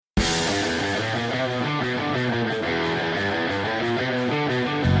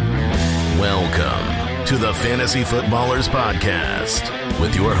to the Fantasy Footballers Podcast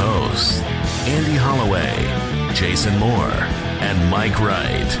with your hosts, Andy Holloway, Jason Moore, and Mike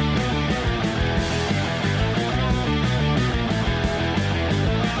Wright.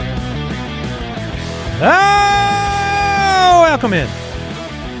 Oh, welcome in.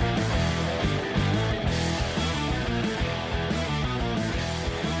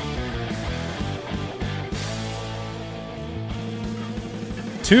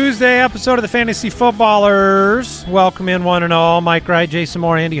 Tuesday episode of the Fantasy Footballers. Welcome in, one and all. Mike Wright, Jason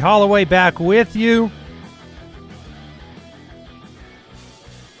Moore, Andy Holloway back with you.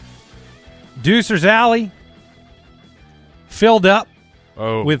 Deucer's Alley filled up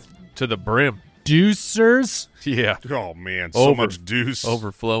with to the brim. Deucers. Yeah. Oh, man. So much deuce.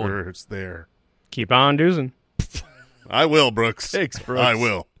 Overflowing. Where it's there. Keep on doozing. I will, Brooks. Thanks, Brooks. I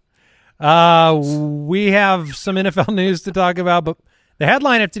will. We have some NFL news to talk about, but the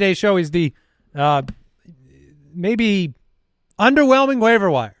headline of today's show is the maybe underwhelming waiver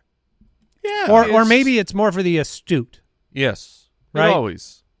wire. Yeah. Or maybe it's more for the astute. Yes. Right?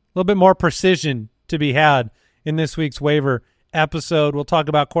 Always. A little bit more precision to be had in this week's waiver episode. We'll talk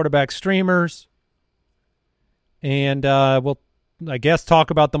about quarterback streamers. And we'll, I guess,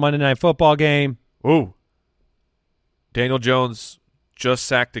 talk about the Monday Night Football game. Ooh. Daniel Jones just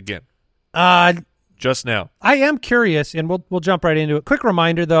sacked again. Just now. I am curious, and we'll jump right into it. Quick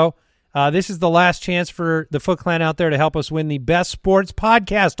reminder, though, this is the last chance for the Foot Clan out there to help us win the Best Sports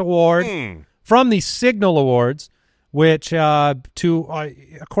Podcast Award from the Signal Awards, which,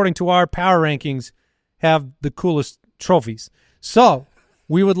 according to our power rankings, have the coolest trophies. So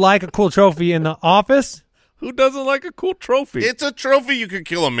we would like a cool trophy in the office. Who doesn't like a cool trophy? It's a trophy you could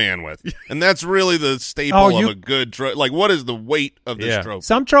kill a man with. And that's really the staple of a good trophy. Like, what is the weight of this trophy?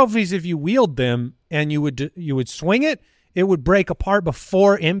 Some trophies, if you wield them and you would swing it, it would break apart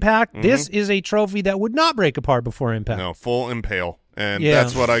before impact. Mm-hmm. This is a trophy that would not break apart before impact. No, full impale. And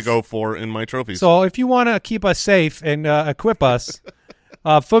that's what I go for in my trophies. So if you want to keep us safe and equip us,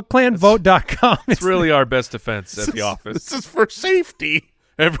 footclanvote.com. It's really our best defense at the office. This is for safety.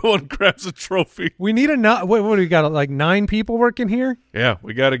 Everyone grabs a trophy. We need what do we got, like 9 people working here? Yeah,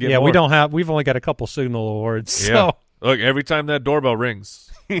 we got to get more. We've only got a couple Signal Awards. Yeah. So. Look, every time that doorbell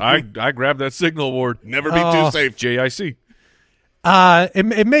rings, I grab that Signal Award. Never be too safe. JIC.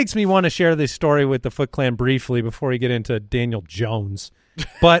 It makes me want to share this story with the Foot Clan briefly before we get into Daniel Jones.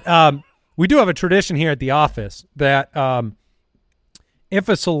 But we do have a tradition here at the office that if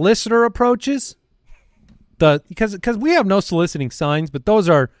a solicitor approaches, because we have no soliciting signs, but those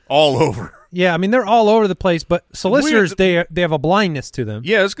are all over. Yeah, I mean they're all over the place. But solicitors, they have a blindness to them.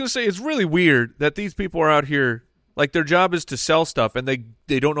 Yeah, I was gonna say it's really weird that these people are out here like their job is to sell stuff and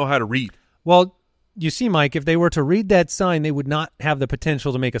they don't know how to read. Well, you see, Mike, if they were to read that sign, they would not have the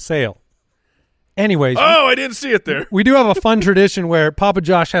potential to make a sale. Anyways, I didn't see it there. We do have a fun tradition where Papa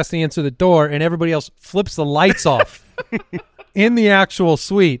Josh has to answer the door and everybody else flips the lights off. In the actual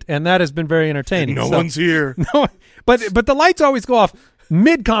suite, and that has been very entertaining. No one's here. No, but the lights always go off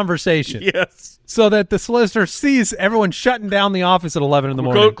mid-conversation. Yes. So that the solicitor sees everyone shutting down the office at 11 in the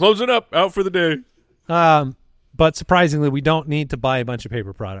morning. Closing up, out for the day. But surprisingly, we don't need to buy a bunch of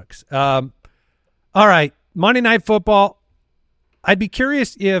paper products. All right, Monday Night Football. I'd be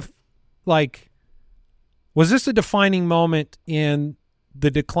curious if, was this a defining moment in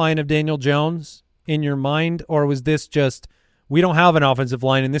the decline of Daniel Jones in your mind, or was this just we don't have an offensive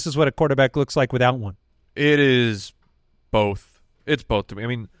line, and this is what a quarterback looks like without one? It is both. It's both to me. I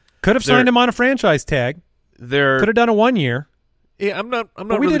mean, could have signed him on a franchise tag. Could have done a 1 year. Yeah, I'm not.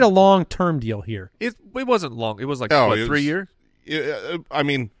 But we did a long-term deal here. It wasn't long. It was like 3 years. I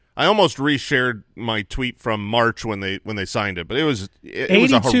mean, I almost reshared my tweet from March when they signed it, but it was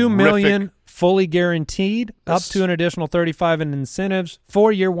 $82 million fully guaranteed, up to an additional $35 in incentives,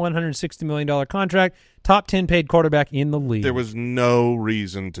 4-year, $160 million contract, top 10 paid quarterback in the league. There was no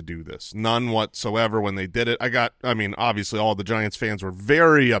reason to do this, none whatsoever. When they did it, obviously all the Giants fans were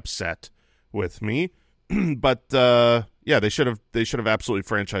very upset with me, but they should have absolutely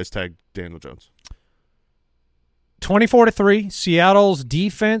franchise tagged Daniel Jones. 24-3, Seattle's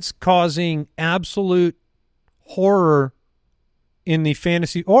defense causing absolute horror in the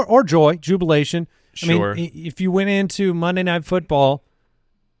fantasy or jubilation. Sure. I mean, if you went into Monday Night Football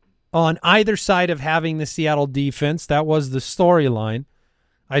on either side of having the Seattle defense, that was the storyline.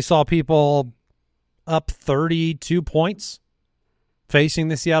 I saw people up 32 points facing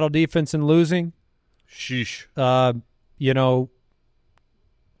the Seattle defense and losing. Sheesh.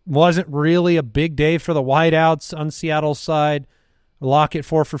 Wasn't really a big day for the wideouts on Seattle's side. Lockett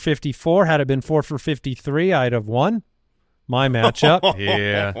 4 for 54. Had it been 4 for 53, I'd have won. my matchup.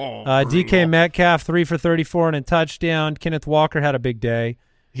 Yeah. DK Metcalf, 3 for 34 and a touchdown. Kenneth Walker had a big day.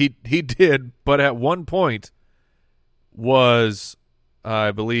 He did, but at one point was,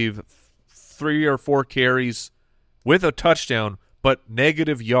 I believe, 3 or 4 carries with a touchdown, but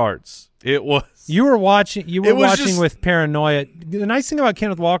negative yards. It was. You were watching just, with paranoia. The nice thing about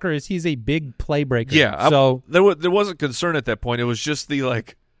Kenneth Walker is he's a big play breaker. Yeah. So there wasn't concern at that point. It was just the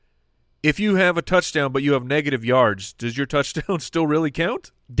like, if you have a touchdown but you have negative yards, does your touchdown still really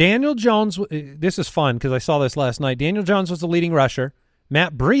count? Daniel Jones. This is fun because I saw this last night. Daniel Jones was the leading rusher.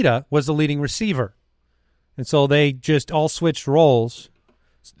 Matt Breida was the leading receiver, and so they just all switched roles.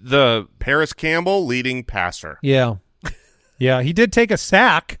 The Paris Campbell, leading passer. Yeah. Yeah, he did take a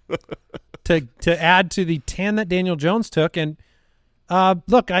sack to add to the 10 that Daniel Jones took. And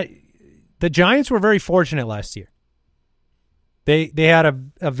look, the Giants were very fortunate last year. They had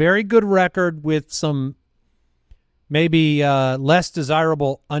a very good record with some maybe less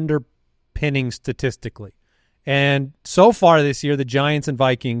desirable underpinning statistically. And so far this year, the Giants and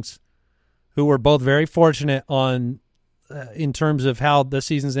Vikings, who were both very fortunate on in terms of how the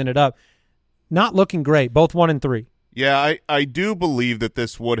seasons ended up, not looking great, both 1-3. Yeah, I do believe that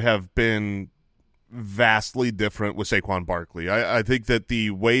this would have been vastly different with Saquon Barkley. I think that the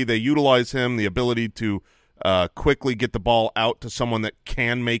way they utilize him, the ability to quickly get the ball out to someone that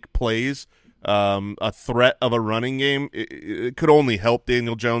can make plays, a threat of a running game, it could only help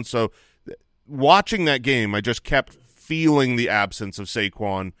Daniel Jones. So watching that game, I just kept feeling the absence of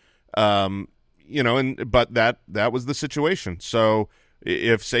Saquon, but that was the situation. So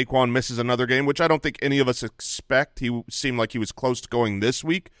if Saquon misses another game, which I don't think any of us expect, he seemed like he was close to going this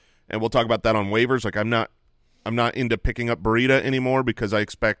week, and we'll talk about that on waivers. Like I'm not into picking up Breida anymore because I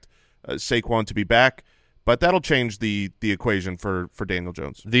expect Saquon to be back, but that'll change the equation for Daniel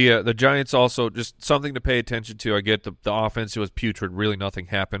Jones. The Giants also, just something to pay attention to. I get the offense, it was putrid. Really nothing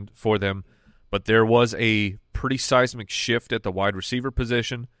happened for them, but there was a pretty seismic shift at the wide receiver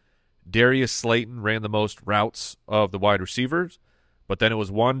position. Darius Slayton ran the most routes of the wide receivers, but then it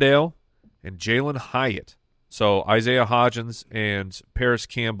was Wan'Dale and Jalen Hyatt. So Isaiah Hodgins and Paris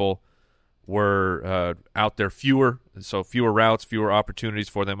Campbell were out there fewer routes, fewer opportunities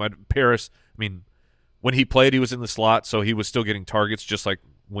for them. Paris, when he played, he was in the slot, so he was still getting targets, just like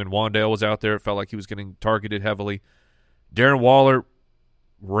when Wan'Dale was out there. It felt like he was getting targeted heavily. Darren Waller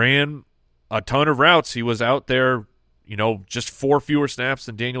ran a ton of routes. He was out there, just 4 fewer snaps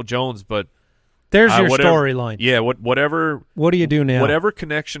than Daniel Jones, but there's your storyline. Yeah, whatever. What do you do now? Whatever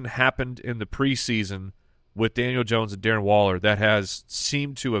connection happened in the preseason with Daniel Jones and Darren Waller, that has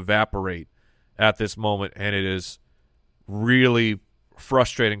seemed to evaporate at this moment, and it is really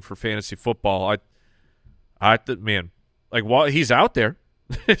frustrating for fantasy football. While he's out there,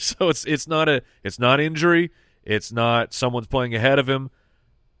 so it's not injury, it's not someone's playing ahead of him.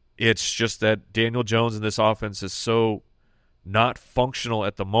 It's just that Daniel Jones in this offense is so not functional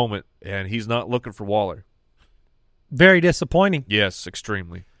at the moment, and he's not looking for Waller. Very disappointing. Yes,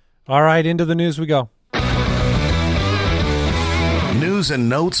 extremely. All right, into the news we go. News and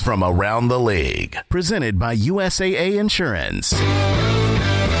notes from around the league. Presented by USAA Insurance.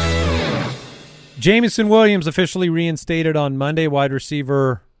 Jameson Williams officially reinstated on Monday, wide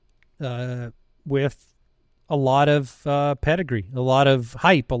receiver with a lot of pedigree, a lot of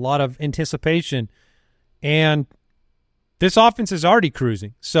hype, a lot of anticipation. And this offense is already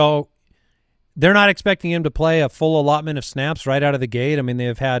cruising. So they're not expecting him to play a full allotment of snaps right out of the gate.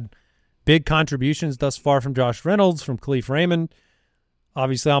 They've had big contributions thus far from Josh Reynolds, from Khalif Raymond.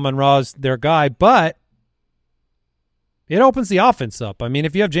 Obviously, Amon-Ra's their guy, but it opens the offense up.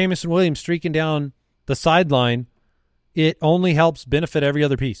 If you have Jameson Williams streaking down the sideline, it only helps benefit every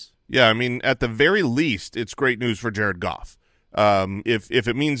other piece. Yeah, at the very least, it's great news for Jared Goff. If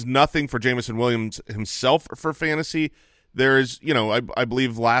it means nothing for Jameson Williams himself for fantasy, there's, I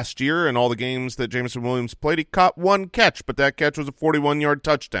believe last year in all the games that Jameson Williams played, he caught 1 catch, but that catch was a 41-yard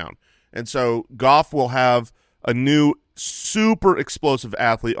touchdown. And so Goff will have a new super explosive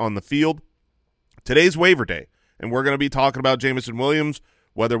athlete on the field. Today's waiver day, and we're going to be talking about Jameson Williams,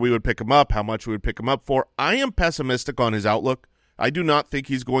 whether we would pick him up, how much we would pick him up for. I am pessimistic on his outlook. I do not think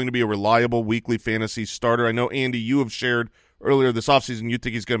he's going to be a reliable weekly fantasy starter. I know, Andy, you have shared earlier this offseason you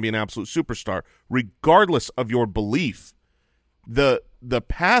think he's going to be an absolute superstar. Regardless of your belief, the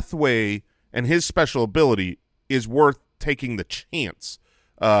pathway and his special ability is worth taking the chance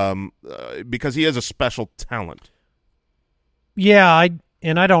because he has a special talent. Yeah, I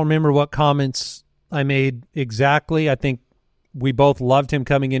don't remember what comments I made exactly. I think we both loved him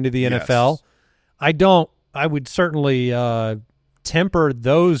coming into the NFL. I would certainly temper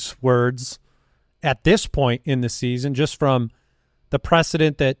those words at this point in the season, just from the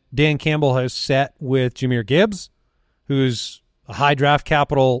precedent that Dan Campbell has set with Jahmyr Gibbs, who's a high draft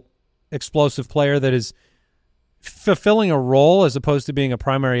capital explosive player that is fulfilling a role as opposed to being a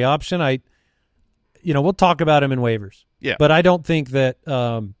primary option. We'll talk about him in waivers. Yeah. But I don't think that,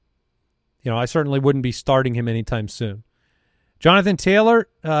 I certainly wouldn't be starting him anytime soon. Jonathan Taylor,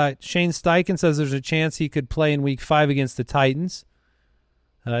 Shane Steichen says there's a chance he could play in Week 5 against the Titans.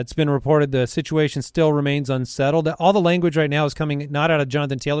 It's been reported the situation still remains unsettled. All the language right now is coming not out of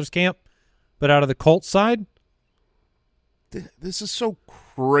Jonathan Taylor's camp, but out of the Colts side. This is so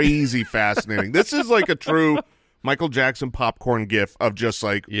crazy fascinating. This is like a true Michael Jackson popcorn gif of just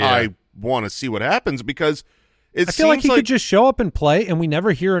like, I want to see what happens, because I feel like he could just show up and play and we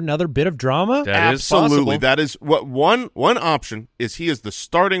never hear another bit of drama. That is possible. Absolutely. That is what one option is. He is the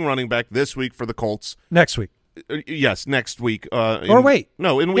starting running back this week for the Colts. Next week. Yes, next week. In week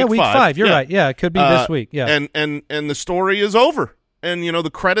 5. 5. You're right. Yeah, it could be this week. Yeah. And the story is over. And, the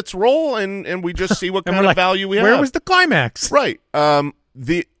credits roll, and we just see what kind of value we have. Where was the climax? Right.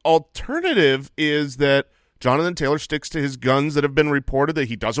 The alternative is that Jonathan Taylor sticks to his guns that have been reported that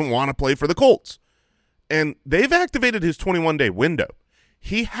he doesn't want to play for the Colts. And they've activated his 21-day window.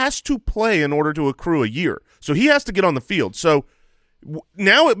 He has to play in order to accrue a year. So he has to get on the field. So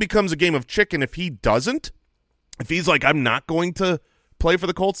now it becomes a game of chicken if he doesn't. If he's like, I'm not going to play for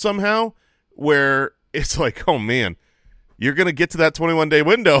the Colts somehow, where it's like, oh, man, you're going to get to that 21-day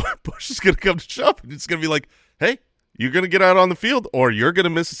window. Bush is going to come to shove. And it's going to be like, hey, you're going to get out on the field or you're going to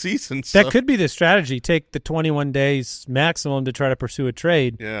miss a season. So. That could be the strategy. Take the 21 days maximum to try to pursue a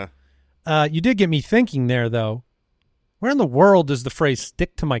trade. Yeah. You did get me thinking there, though. Where in the world does the phrase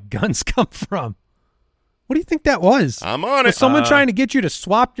stick to my guns come from? What do you think that was? I'm on it. Was someone trying to get you to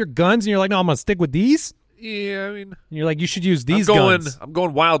swap your guns and you're like, no, I'm going to stick with these? Yeah, I mean, and you're like, you should use these guns. I'm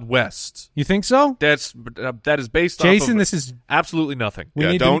going Wild West. You think so? That is based Jason, off of this is absolutely nothing.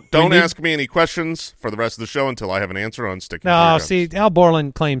 Don't ask me any questions for the rest of the show until I have an answer on sticking. No, see, Al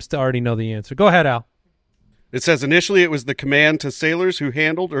Borland claims to already know the answer. Go ahead, Al. It says initially it was the command to sailors who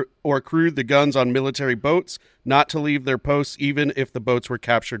handled or crewed the guns on military boats not to leave their posts even if the boats were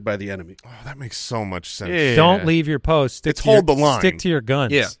captured by the enemy. Oh, that makes so much sense. Yeah. Don't leave your post. Hold the line. Stick to your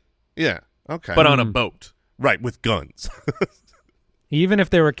guns. Yeah. Yeah. Okay. But on a boat. Right, with guns. Even if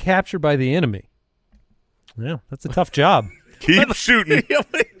they were captured by the enemy. Yeah, that's a tough job. Keep shooting.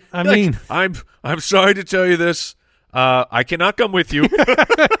 I mean, I'm sorry to tell you this. I cannot come with you.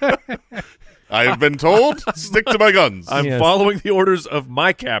 I have been told, stick to my guns. I'm following the orders of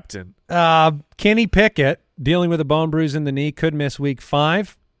my captain. Kenny Pickett, dealing with a bone bruise in the knee, could miss Week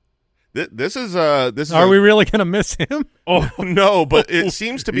 5. This is. Are we really going to miss him? Oh no, but it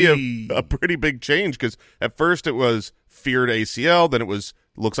seems to be a pretty big change because at first it was feared ACL, then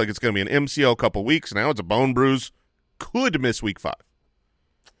looks like it's going to be an MCL a couple weeks. Now it's a bone bruise. Could miss Week 5.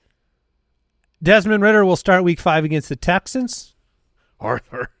 Desmond Ridder will start Week 5 against the Texans.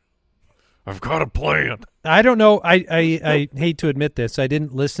 Arthur, I've got a plan. I don't know. I hate to admit this. I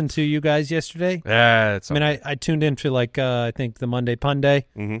didn't listen to you guys yesterday. I tuned into I think the Monday Punday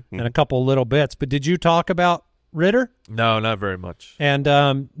and a couple little bits. But did you talk about Ridder? No, not very much.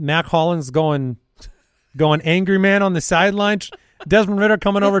 And Mac Hollins going angry man on the sideline. Desmond Ridder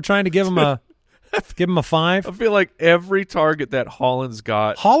coming over trying to give him a 5. I feel like every target that Hollins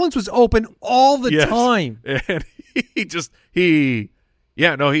got. Hollins was open all the time. And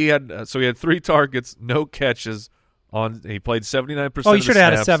he had 3 targets, no catches. He played 79%. Oh, he should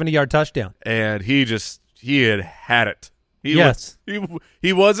have had a 70-yard touchdown. And he had it.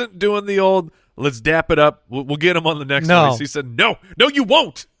 He wasn't doing the old let's dap it up. We'll get him on the next one. He said no, you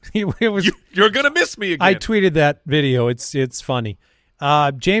won't. You're gonna miss me again. I tweeted that video. It's funny.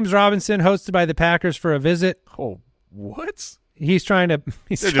 James Robinson hosted by the Packers for a visit. Oh, what? They're just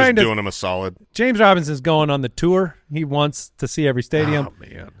doing him a solid. James Robinson's going on the tour. He wants to see every stadium. Oh,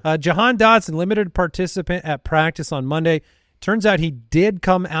 man. Jahan Dotson, limited participant at practice on Monday. Turns out he did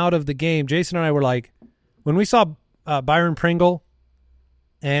come out of the game. Jason and I were like, when we saw Byron Pringle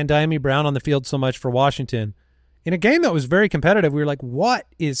and Diami Brown on the field so much for Washington, in a game that was very competitive, we were like, what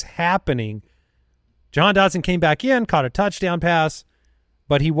is happening? Jahan Dotson came back in, caught a touchdown pass.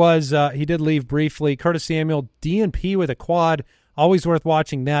 But he did leave briefly. Curtis Samuel, DNP with a quad. Always worth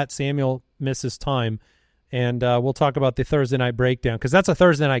watching that. Samuel misses time. And we'll talk about the Thursday night breakdown because that's a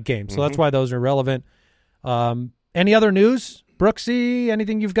Thursday night game. So that's why those are relevant. Any other news? Brooksy,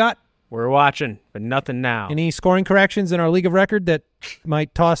 anything you've got? We're watching, but nothing now. Any scoring corrections in our league of record that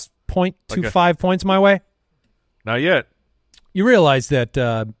might toss 0.25 points my way? Not yet. You realize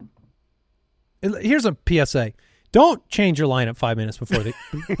that here's a PSA. Don't change your lineup 5 minutes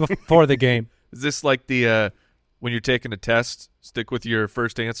before the game. Is this like the when you're taking a test, stick with your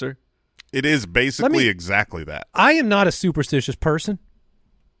first answer? It is basically exactly that. I am not a superstitious person.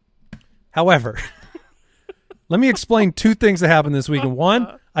 However, let me explain two things that happened this weekend.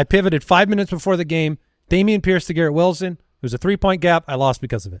 One, I pivoted 5 minutes before the game. Dameon Pierce to Garrett Wilson. It was a 3-point gap. I lost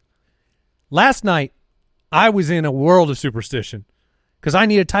because of it. Last night, I was in a world of superstition because I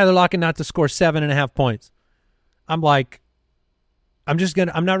needed Tyler Lockett not to score 7.5 points. I'm like, I'm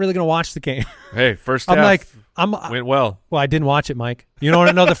not really gonna watch the game. Hey, first I'm half like, went well. Well, I didn't watch it, Mike. You want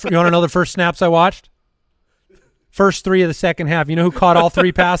to know the first snaps I watched? First 3 of the second half. You know who caught all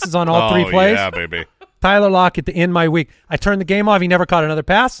 3 passes on all 3 plays? Yeah, baby. Tyler Lockett to end my week. I turned the game off. He never caught another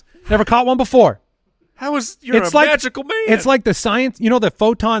pass. Never caught one before. You're a magical man. It's like the science, the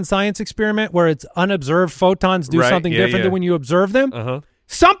photon science experiment where it's unobserved photons do something different than when you observe them. Uh-huh.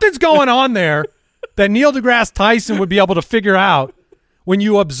 Something's going on there that Neil deGrasse Tyson would be able to figure out when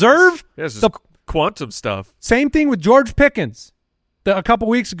you observe the quantum stuff. Same thing with George Pickens a couple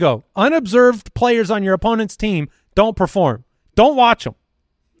weeks ago. Unobserved players on your opponent's team don't perform. Don't watch them.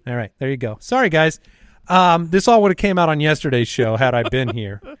 All right, there you go. Sorry, guys. This all would have came out on yesterday's show had I been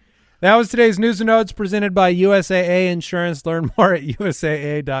here. That was today's news and notes presented by USAA Insurance. Learn more at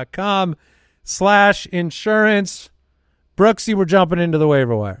usaa.com/insurance. Brooksy, we're jumping into the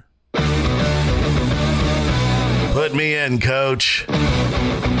waiver wire. Put me in, coach.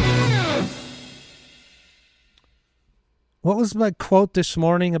 What was my quote this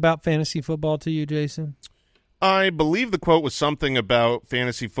morning about fantasy football to you, Jason? I believe the quote was something about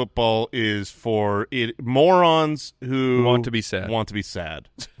fantasy football is for morons who want to be sad.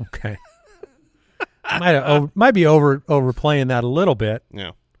 Okay. Might be overplaying that a little bit.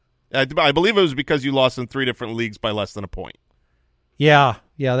 Yeah. I believe it was because you lost in 3 different leagues by less than a point. Yeah,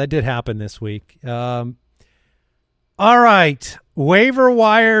 that did happen this week. All right, waiver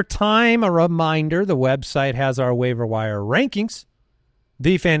wire time. A reminder, the website has our waiver wire rankings,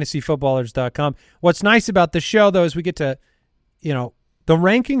 thefantasyfootballers.com. What's nice about the show, though, is we get to, the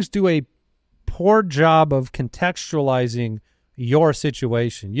rankings do a poor job of contextualizing your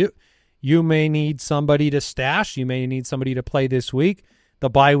situation. You may need somebody to stash. You may need somebody to play this week. The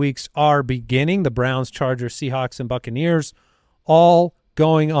bye weeks are beginning. The Browns, Chargers, Seahawks, and Buccaneers all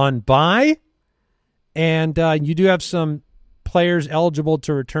going on bye. And you do have some players eligible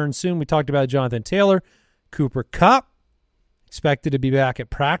to return soon. We talked about Jonathan Taylor, Cooper Kupp, expected to be back at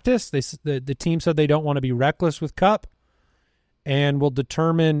practice. The team said they don't want to be reckless with Kupp and will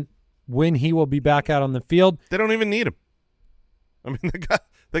determine when he will be back out on the field. They don't even need him. I mean,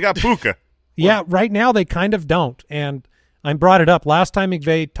 they got Puka. Yeah, right now they kind of don't. And I brought it up. Last time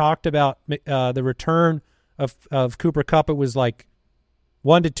McVay talked about the return of Cooper Kupp, it was like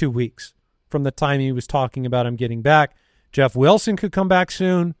 1 to 2 weeks from the time he was talking about him getting back. Jeff Wilson could come back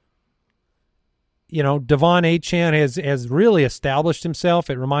soon. Devon Achane has really established himself.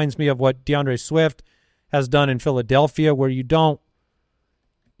 It reminds me of what DeAndre Swift has done in Philadelphia, where you don't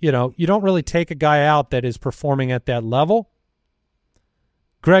really take a guy out that is performing at that level.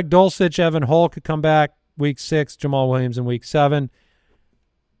 Greg Dulcich, Evan Hull could come back week 6, Jamal Williams in week 7.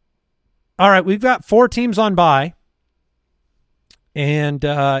 All right, we've got 4 teams on bye. And,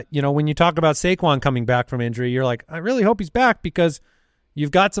 when you talk about Saquon coming back from injury, you're like, I really hope he's back because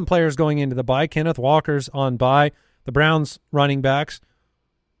you've got some players going into the bye. Kenneth Walker's on bye. The Browns running backs.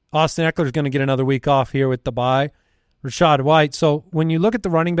 Austin Eckler's going to get another week off here with the bye. Rachaad White. So when you look at the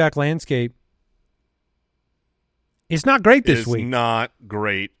running back landscape, it's not great this week. It's not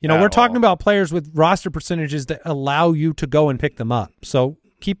great. We're talking about players with roster percentages that allow you to go and pick them up. So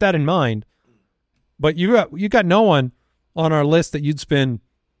keep that in mind. But you got no one on our list that you'd spend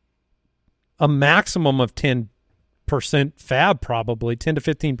a maximum of 10% fab, probably 10 to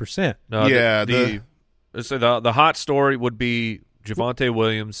 15%. No, yeah. The hot story would be Javonte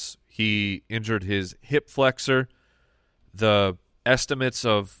Williams. He injured his hip flexor. The estimates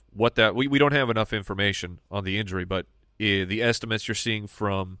of what that we don't have enough information on the injury, but the estimates you're seeing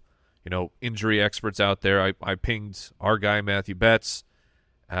from injury experts out there. I pinged our guy Matthew Betts.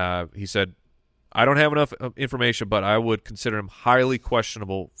 He said, I don't have enough information, but I would consider him highly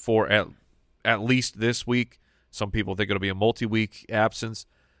questionable for at least this week. Some people think it'll be a multi-week absence.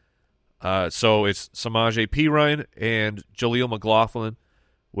 So it's Samaje Perine and Jaleel McLaughlin,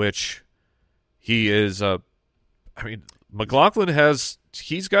 which he is. McLaughlin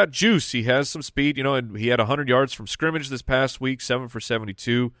he's got juice. He has some speed, and he had 100 yards from scrimmage this past week, 7 for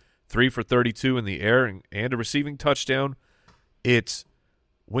 72, 3 for 32 in the air, and a receiving touchdown. It's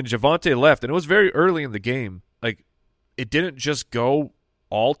when Javonte left, and it was very early in the game, like it didn't just go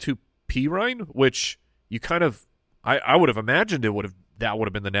all to Perine, which you kind of I would have imagined it would have that would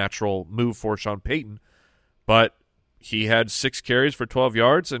have been the natural move for Sean Payton. But he had 6 carries for 12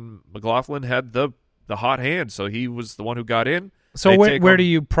 yards, and McLaughlin had the hot hand, so he was the one who got in. So where do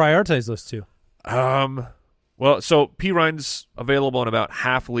you prioritize those two? Well, so P. Ryan's available in about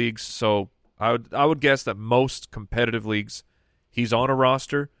half leagues, so I would guess that most competitive leagues he's on a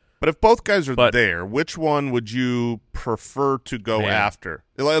roster. But if both guys are there, which one would you prefer to go after?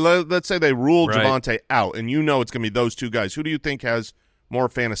 Let's say they rule Javonte out, and you know it's going to be those two guys. Who do you think has more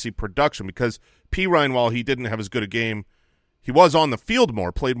fantasy production? Because P. Ryan, while he didn't have as good a game, he was on the field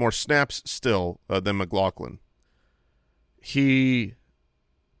more, played more snaps still than McLaughlin. He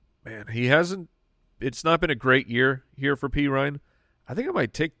hasn't – it's not been a great year here for P. Ryan. I think I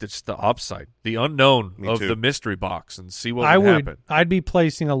might take the upside, the unknown of the mystery box, and see what would happen. I'd be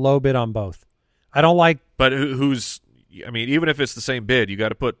placing a low bid on both. I don't like – But who's – I mean, even if it's the same bid, you got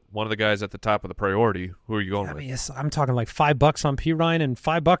to put one of the guys at the top of the priority. Who are you going with? Mean, I'm talking like $5 on P. Ryan and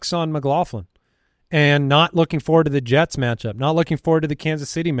 $5 on McLaughlin. And not looking forward to the Jets matchup, not looking forward to the Kansas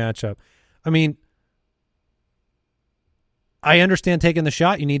City matchup. I mean, I understand taking the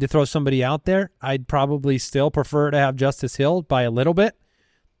shot. You need to throw somebody out there. I'd probably still prefer to have Justice Hill by a little bit.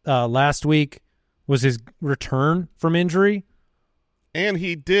 Last week was his return from injury. And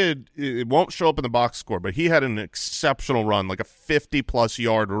he did – it won't show up in the box score, but he had an exceptional run, like a 50-plus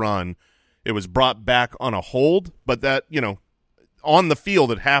yard run. It was brought back on a hold, but that, on the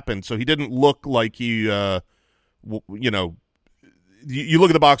field it happened, so he didn't look like he, you look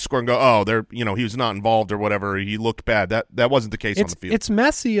at the box score and go, oh, he was not involved or whatever. He looked bad. That wasn't the case on the field. It's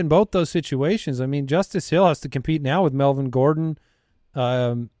messy in both those situations. I mean, Justice Hill has to compete now with Melvin Gordon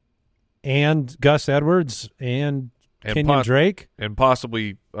and Gus Edwards and Kenyon Drake. And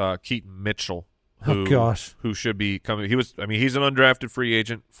possibly Keaton Mitchell, who should be coming. He's an undrafted free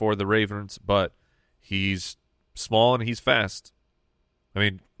agent for the Ravens, but he's small and he's fast. I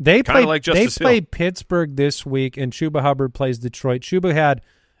mean, they play Pittsburgh this week, and Chuba Hubbard plays Detroit. Chuba had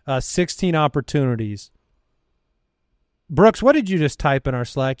 16 opportunities. Brooks, what did you just type in our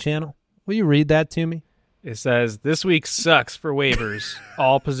Slack channel? Will you read that to me? It says, this week sucks for waivers,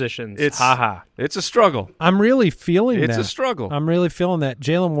 all positions. It's a struggle. I'm really feeling that. It's a struggle. I'm really feeling that.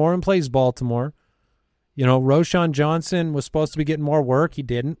 Jalen Warren plays Baltimore. Roshan Johnson was supposed to be getting more work. He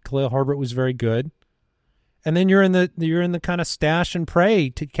didn't. Khalil Herbert was very good. And then you're in the kind of stash and pray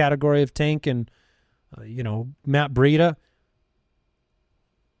category of Tank and Matt Breida.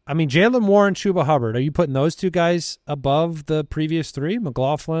 I mean, Jalen Warren, Chuba Hubbard. Are you putting those two guys above the previous three,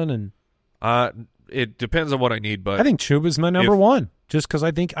 McLaughlin and? It depends on what I need, but I think Chuba's my number one, just because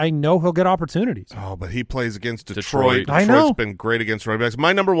I know he'll get opportunities. Oh, but he plays against Detroit. I know. Detroit's been great against running backs.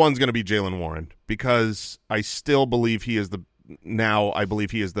 My number one's going to be Jalen Warren because I still believe he is the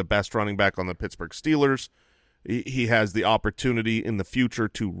best running back on the Pittsburgh Steelers. He has the opportunity in the future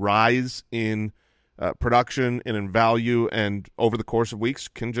to rise in production and in value, and over the course of weeks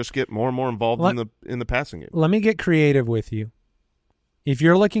can just get more and more involved in the passing game. Let me get creative with you. If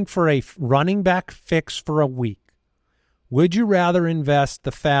you're looking for a running back fix for a week, would you rather invest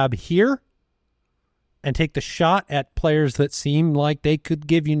the fab here and take the shot at players that seem like they could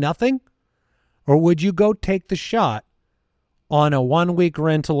give you nothing, or would you go take the shot on a 1-week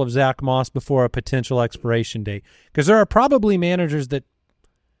rental of Zach Moss before a potential expiration date? Because there are probably managers that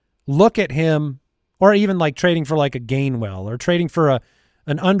look at him, or even like trading for like a Gainwell or trading for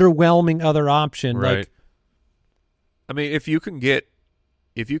an underwhelming other option. Right. I mean, if you can get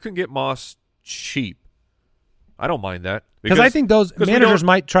Moss cheap, I don't mind that. Because I think those managers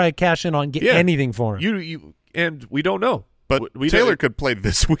might try to cash in on anything for him. You and we don't know. But Taylor could play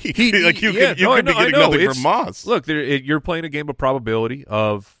this week. You could be getting nothing from Moss. Look, you're playing a game of probability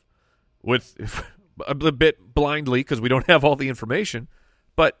with a bit blindly because we don't have all the information.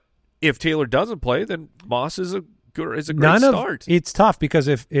 But if Taylor doesn't play, then Moss is a great start. It's tough because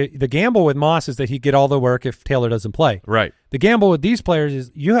if the gamble with Moss is that he'd get all the work if Taylor doesn't play. Right. The gamble with these players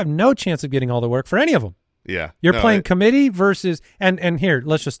is you have no chance of getting all the work for any of them. Yeah. You're playing committee versus and here,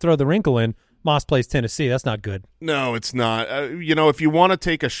 let's just throw the wrinkle in. Moss plays Tennessee. That's not good. No, it's not. If you want to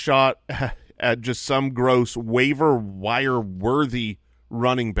take a shot at just some gross waiver wire worthy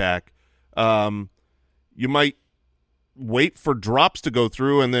running back, you might wait for drops to go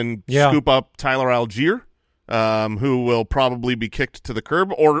through and then scoop up Tyler Algier, who will probably be kicked to the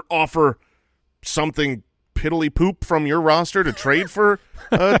curb, or offer something piddly poop from your roster to trade for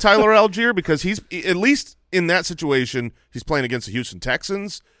Tyler Algier, because he's, at least in that situation, he's playing against the Houston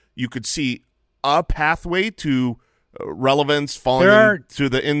Texans. You could see a pathway to relevance falling to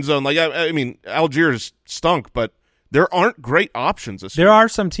the end zone. Like, I mean, Algiers stunk, but there aren't great options this There week. are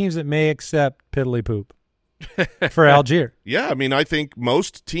some teams that may accept piddly poop. for Algier. Yeah, I mean, I think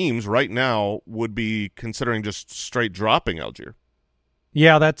most teams right now would be considering just straight dropping Algier.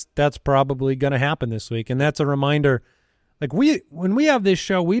 Yeah, that's probably going to happen this week, and that's a reminder. Like when we have this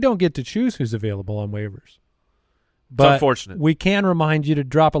show, we don't get to choose who's available on waivers. But it's unfortunate. We can remind you to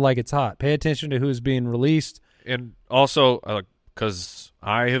drop it like it's hot. Pay attention to who's being released. And also, because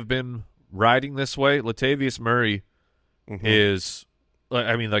I have been riding this way, Latavius Murray is,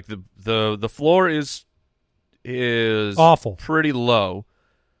 I mean, like the floor is awful, pretty low.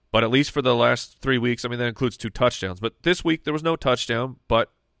 But at least for the last 3 weeks, I mean, that includes 2 touchdowns. But this week there was no touchdown, but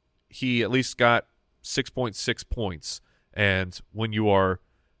he at least got 6.6 points. And when you are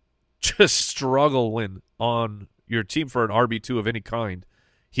just struggling on your team for an RB2 of any kind,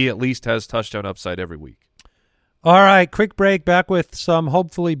 he at least has touchdown upside every week. All right, quick break. Back with some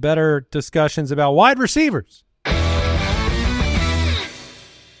hopefully better discussions about wide receivers.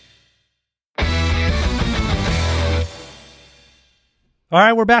 All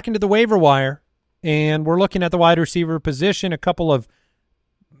right, we're back into the waiver wire, and we're looking at the wide receiver position. A couple of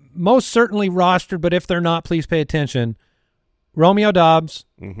most certainly rostered, but if they're not, please pay attention. Romeo Doubs,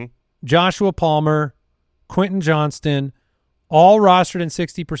 Joshua Palmer, Quentin Johnston, all rostered in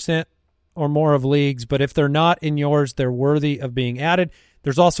 60% or more of leagues, but if they're not in yours, they're worthy of being added.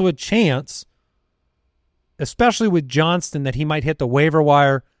 There's also a chance, especially with Johnston, that he might hit the waiver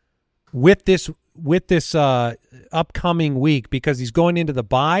wire with this upcoming week because he's going into the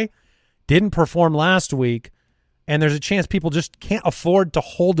bye, didn't perform last week, and there's a chance people just can't afford to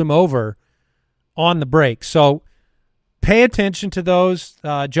hold him over on the break. So pay attention to those.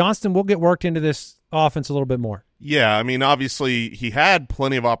 Johnston will get worked into this offense a little bit more. Yeah, I mean, obviously he had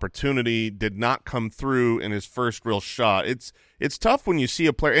plenty of opportunity, did not come through in his first real shot. It's tough when you see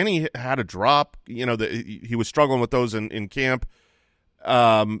a player, and he had a drop. You know, he was struggling with those in camp.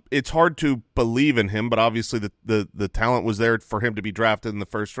 It's hard to believe in him, but obviously the talent was there for him to be drafted in the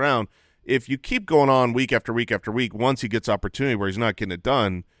first round. If you keep going on week after week after week, once he gets opportunity where he's not getting it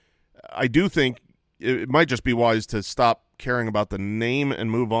done, I do think it might just be wise to stop caring about the name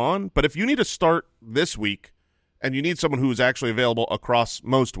and move on. But if you need to start this week and you need someone who is actually available across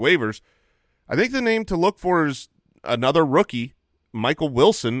most waivers, I think the name to look for is another rookie, Michael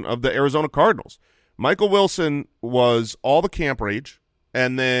Wilson of the Arizona Cardinals. Michael Wilson was all the camp rage,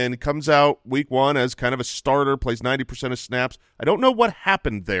 and then comes out week 1 as kind of a starter, plays 90% of snaps. I don't know what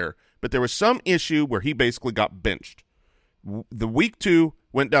happened there, but there was some issue where he basically got benched. The week 2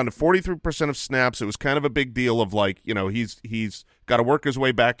 went down to 43% of snaps. It was kind of a big deal of like, you know, he's got to work his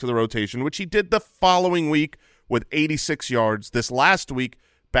way back to the rotation, which he did the following week with 86 yards. This last week,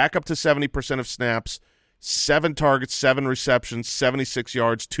 back up to 70% of snaps, 7 targets, 7 receptions, 76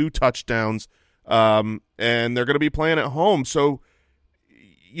 yards, 2 touchdowns, and they're going to be playing at home. So,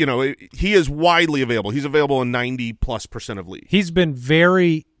 you know, he is widely available. He's available in 90+% of leagues. He's been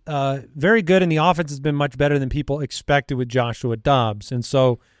very good, and the offense has been much better than people expected with Joshua Doubs. And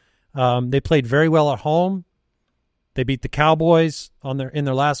so they played very well at home. They beat the Cowboys in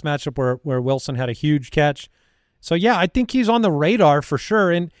their last matchup where Wilson had a huge catch. So, yeah, I think he's on the radar for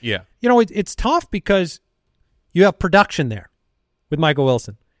sure. And, yeah, you know, it's tough because you have production there with Michael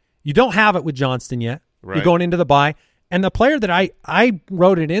Wilson. You don't have it with Johnston yet. Right. You're going into the bye. And the player that I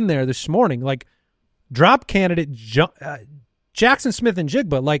wrote it in there this morning, like drop candidate Jackson Smith and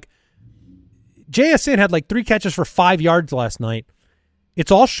Jigba, like JSN had like 3 catches for 5 yards last night.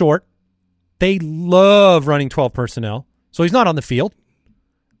 It's all short. They love running 12 personnel, so he's not on the field.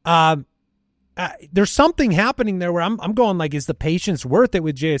 There's something happening there where I'm going like, is the patience worth it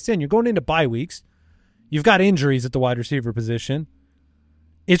with JSN? You're going into bye weeks. You've got injuries at the wide receiver position.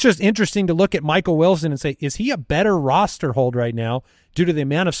 It's just interesting to look at Michael Wilson and say, is he a better roster hold right now due to the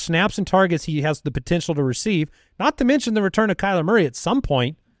amount of snaps and targets he has the potential to receive, not to mention the return of Kyler Murray at some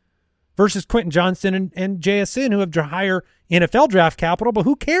point, versus Quentin Johnston and JSN, who have higher NFL draft capital, but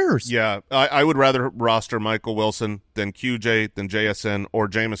who cares? Yeah, I would rather roster Michael Wilson than QJ, than JSN, or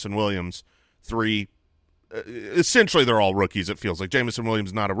Jamison Williams. 3, essentially they're all rookies, it feels like. Jamison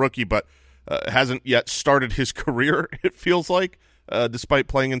Williams not a rookie, but hasn't yet started his career, it feels like. Despite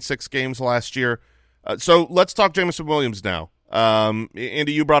playing in 6 games last year. So let's talk Jamison Williams now.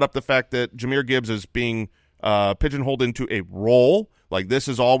 Andy, you brought up the fact that Jahmyr Gibbs is being pigeonholed into a role. Like, this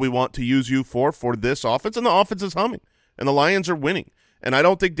is all we want to use you for this offense, and the offense is humming, and the Lions are winning. And I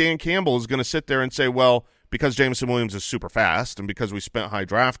don't think Dan Campbell is going to sit there and say, well, because Jamison Williams is super fast and because we spent high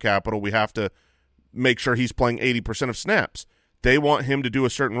draft capital, we have to make sure he's playing 80% of snaps. They want him to do a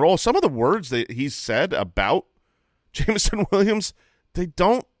certain role. Some of the words that he's said about Jamison Williams, they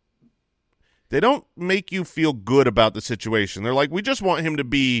don't make you feel good about the situation. They're like, we just want him to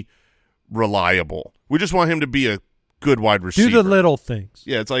be reliable. We just want him to be a good wide receiver. Do the little things.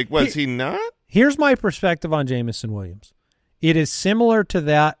 Yeah, it's like, was he not? Here's my perspective on Jamison Williams. It is similar to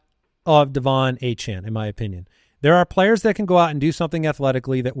that of Devon Achane, in my opinion. There are players that can go out and do something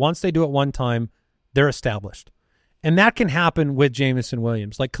athletically that once they do it one time, they're established. And that can happen with Jamison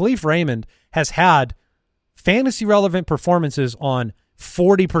Williams. Like Khalif Raymond has had fantasy-relevant performances on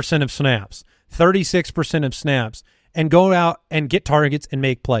 40% of snaps, 36% of snaps, and go out and get targets and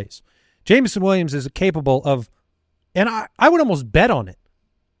make plays. Jamison Williams is capable of, and I would almost bet on it,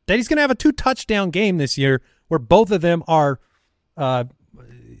 that he's going to have a 2-touchdown game this year where both of them are a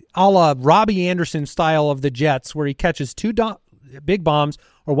la Robbie Anderson style of the Jets, where he catches two big bombs,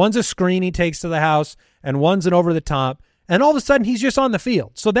 or one's a screen he takes to the house and one's an over the top, and all of a sudden he's just on the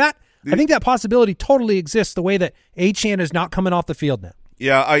field. So that I think that possibility totally exists the way that Achane is not coming off the field now.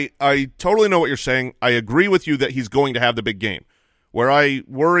 Yeah, I totally know what you're saying. I agree with you that he's going to have the big game. Where I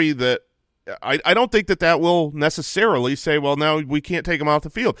worry that I don't think that will necessarily say, well, now we can't take him off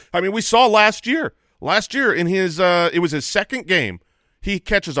the field. I mean, we saw last year. Last year in his it was his second game, he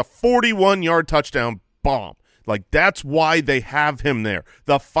catches a 41-yard touchdown bomb. Like, that's why they have him there.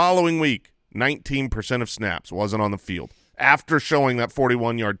 The following week, 19% of snaps wasn't on the field after showing that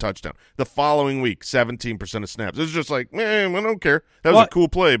 41-yard touchdown. The following week, 17% of snaps. It's just like, man, I don't care. That was a cool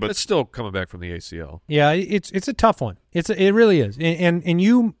play, but it's still coming back from the ACL. Yeah, it's a tough one. It really is. And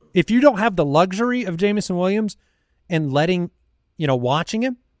you, if you don't have the luxury of Jamison Williams and watching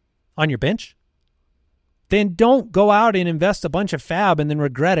him on your bench, then don't go out and invest a bunch of fab and then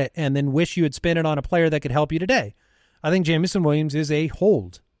regret it and then wish you had spent it on a player that could help you today. I think Jamison Williams is a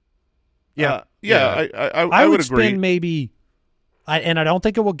hold. Yeah, I would would agree. Spend maybe, and I don't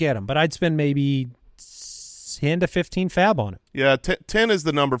think it will get him, but I'd spend maybe 10 to 15 fab on it. Yeah, 10 is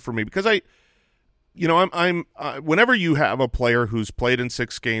the number for me because I'm whenever you have a player who's played in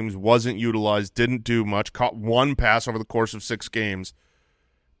 6 games, wasn't utilized, didn't do much, caught one pass over the course of 6 games,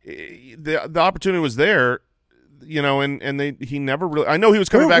 the opportunity was there, and he never really. I know he was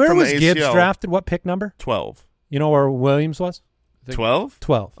coming back from the ACL. Where was Gibbs drafted? What pick number? 12. You know where Williams was? 12?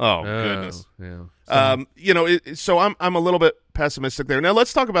 12. Oh, goodness. Yeah. So I'm a little bit pessimistic there. Now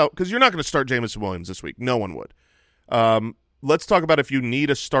let's talk about, because you're not going to start Jamison Williams this week. No one would. Let's talk about if you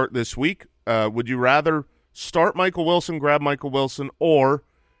need a start this week. Would you rather start Michael Wilson, grab Michael Wilson, or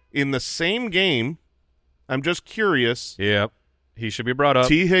in the same game? I'm just curious. Yep. He should be brought up.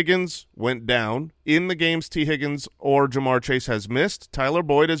 T. Higgins went down. In the games T. Higgins or Jamar Chase has missed, Tyler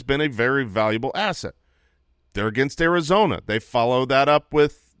Boyd has been a very valuable asset. They're against Arizona. They follow that up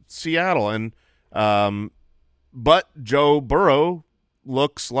with Seattle. And but Joe Burrow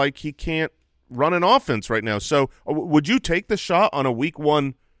looks like he can't run an offense right now. So would you take the shot on a week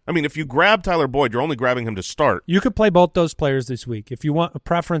 1? I mean, if you grab Tyler Boyd, you're only grabbing him to start. You could play both those players this week. If you want a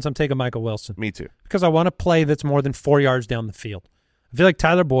preference, I'm taking Michael Wilson. Me too. Because I want a play that's more than 4 yards down the field. I feel like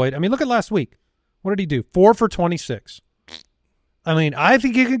Tyler Boyd, look at last week. What did he do? 4 for 26. I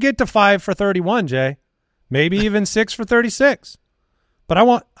think he could get to 5 for 31, Jay. Maybe even 6 for 36. But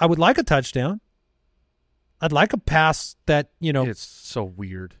I would like a touchdown. I'd like a pass that, It's so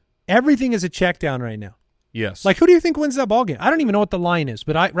weird. Everything is a check down right now. Yes. Like, who do you think wins that ball game? I don't even know what the line is,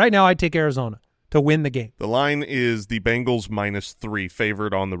 but right now I'd take Arizona to win the game. The line is the Bengals -3,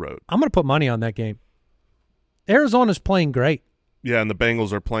 favored on the road. I'm going to put money on that game. Arizona's playing great. Yeah, and the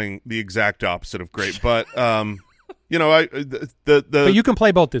Bengals are playing the exact opposite of great. But, but you can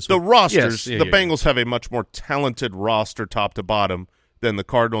play both this week. The rosters, Yes. the Bengals have a much more talented roster top to bottom than the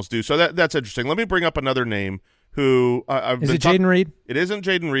Cardinals do. So that's interesting. Let me bring up another name who I've Is been it Jaden Reed? It isn't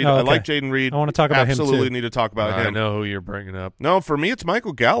Jaden Reed. Oh, okay. I like Jaden Reed. I want to talk about him too. Absolutely need to talk about him. I know who you're bringing up. No, for me, it's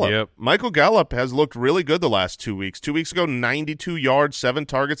Michael Gallup. Yep. Michael Gallup has looked really good the last 2 weeks. 2 weeks ago, 92 yards, 7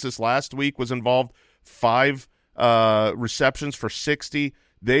 targets. This last week was involved 5 receptions for 60.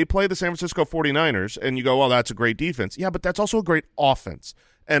 They play the San Francisco 49ers, and you go, well, that's a great defense. Yeah, but that's also a great offense.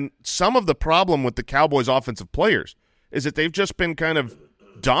 And some of the problem with the Cowboys' offensive players is that they've just been kind of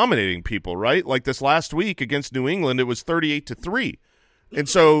dominating people, right? Like this last week against New England, it was 38-3. And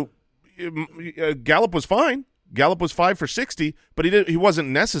so Gallup was fine. Gallup was 5 for 60, but he wasn't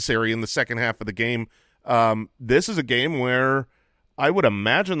necessary in the second half of the game. This is a game where I would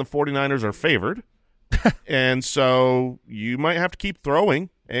imagine the 49ers are favored. And so you might have to keep throwing.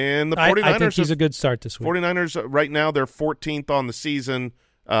 And the 49ers I think he's a good start this week. 49ers, right now, they're 14th on the season.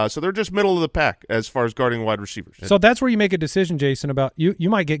 So they're just middle of the pack as far as guarding wide receivers. So that's where you make a decision, Jason, about you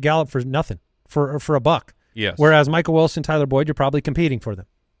might get Gallup for nothing, for a buck. Yes. Whereas Michael Wilson, Tyler Boyd, you're probably competing for them.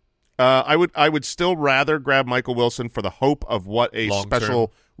 I would still rather grab Michael Wilson for the hope of what a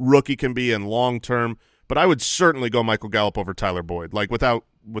special rookie can be in long term. But I would certainly go Michael Gallup over Tyler Boyd, like without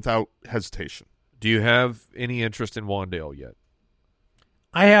hesitation. Do you have any interest in Wandale yet?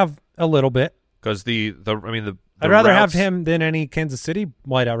 I have a little bit. Because I'd rather have him than any Kansas City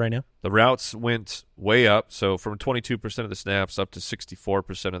wideout right now. The routes went way up, so from 22% of the snaps up to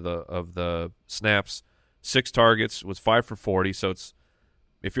 64% of the snaps. 6 targets, was 5 for 40. So it's,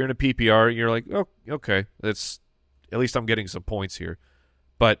 if you're in a PPR, you're like, oh, okay, that's, at least I'm getting some points here.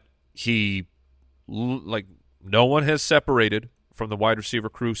 But no one has separated from the wide receiver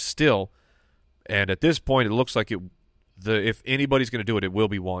crew still, and at this point, it looks like if anybody's going to do it, it will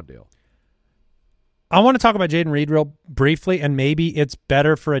be Wandale. I want to talk about Jaden Reed real briefly, and maybe it's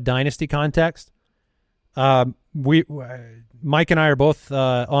better for a dynasty context. Mike and I are both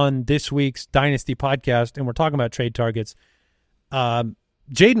on this week's Dynasty podcast, and we're talking about trade targets. Jaden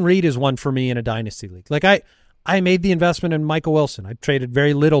Reed is one for me in a dynasty league. Like I made the investment in Michael Wilson. I traded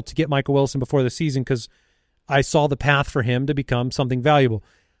very little to get Michael Wilson before the season because I saw the path for him to become something valuable.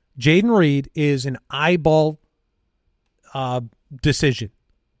 Jaden Reed is an eyeball decision,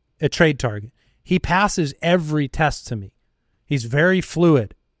 a trade target. He passes every test to me. He's very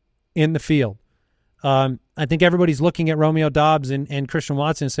fluid in the field. I think everybody's looking at Romeo Doubs and Christian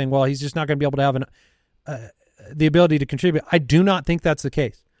Watson and saying, well, he's just not going to be able to have the ability to contribute. I do not think that's the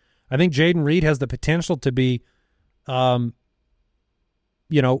case. I think Jaden Reed has the potential to be,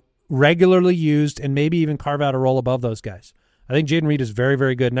 regularly used and maybe even carve out a role above those guys. I think Jaden Reed is very,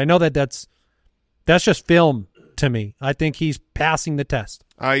 very good. And I know that's just film to me. I think he's passing the test.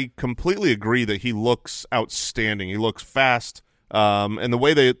 I completely agree that he looks outstanding. He looks fast, and the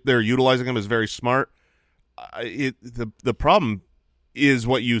way they're utilizing him is very smart. The problem is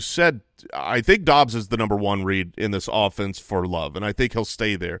what you said. I think Dobbs is the number one read in this offense for Love, and I think he'll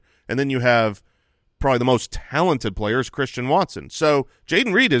stay there. And then you have probably the most talented player is Christian Watson. So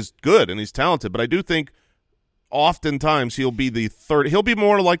Jaden Reed is good and he's talented, but I do think oftentimes he'll be the third. He'll be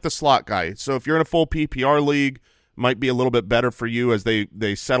more like the slot guy. So if you're in a full PPR league, might be a little bit better for you as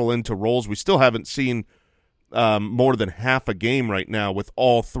they settle into roles. We still haven't seen more than half a game right now with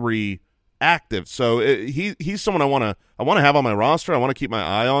all 3 active. So he's someone I want to have on my roster. I want to keep my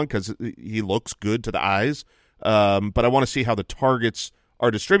eye on because he looks good to the eyes. But I want to see how the targets are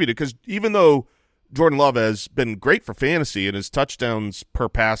distributed because even though Jordan Love has been great for fantasy and his touchdowns per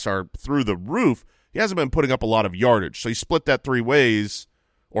pass are through the roof, he hasn't been putting up a lot of yardage. So he split that 3 ways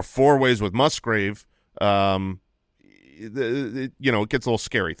or 4 ways with Musgrave. It gets a little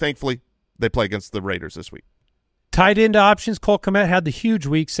scary. Thankfully, they play against the Raiders this week. Tight end options, Cole Kmet had the huge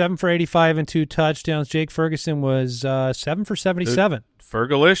week, 7 for 85 and 2 touchdowns. Jake Ferguson was 7 for 77.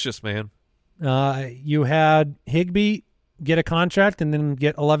 Fergalicious, man. You had Higbee get a contract and then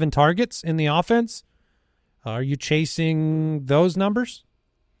get 11 targets in the offense. Are you chasing those numbers?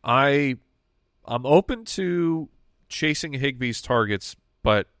 I'm open to chasing Higbee's targets,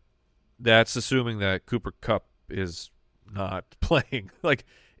 but that's assuming that Cooper Kupp is not playing. Like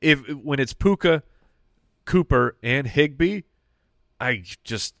when it's Puka, Cooper, and Higbee, I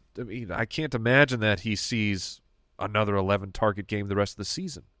can't imagine that he sees another 11 target game the rest of the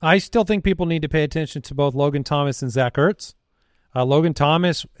season. I still think people need to pay attention to both Logan Thomas and Zach Ertz. Logan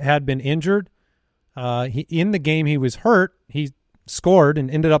Thomas had been injured. In the game he was hurt, he scored and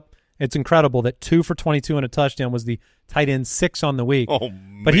ended up. It's incredible that 2 for 22 and a touchdown was the tight end 6 on the week. Oh,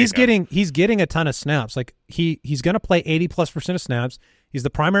 man. But he's getting a ton of snaps. Like he's going to play 80+% of snaps. He's the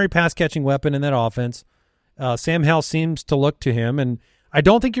primary pass catching weapon in that offense. Sam Howell seems to look to him, and I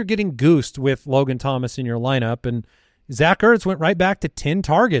don't think you're getting goosed with Logan Thomas in your lineup. And Zach Ertz went right back to 10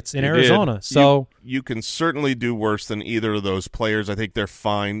 targets in Arizona. Did. So you can certainly do worse than either of those players. I think they're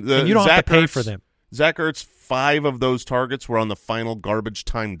fine. And you don't have to pay for them. Zach Ertz, 5 of those targets were on the final garbage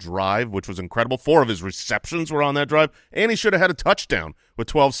time drive, which was incredible. 4 of his receptions were on that drive, and he should have had a touchdown with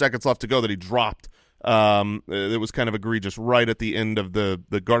 12 seconds left to go that he dropped. It was kind of egregious right at the end of the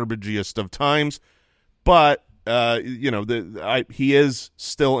garbagiest of times. But, he is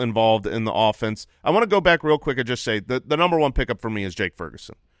still involved in the offense. I want to go back real quick and just say the number one pickup for me is Jake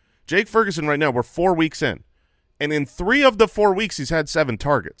Ferguson. Jake Ferguson right now, we're 4 weeks in, and in 3 of the 4 weeks he's had 7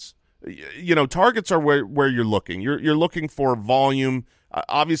 targets. Targets are where you're looking. You're looking for volume.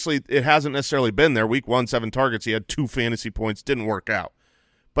 Obviously, it hasn't necessarily been there. Week 1, 7 targets. He had 2 fantasy points. Didn't work out.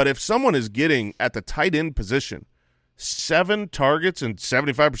 But if someone is getting at the tight end position 7 targets in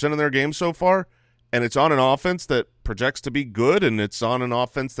 75% of their games so far, and it's on an offense that projects to be good, and it's on an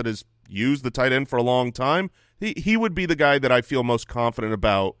offense that has used the tight end for a long time, he would be the guy that I feel most confident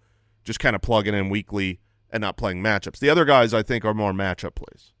about just kind of plugging in weekly and not playing matchups. The other guys, I think, are more matchup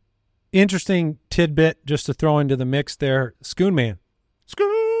plays. Interesting tidbit just to throw into the mix there. Schoonman.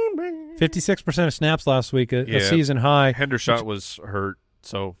 56% of snaps last week, a season high. Hendershot was hurt,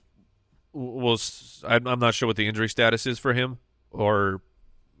 so I'm not sure what the injury status is for him, or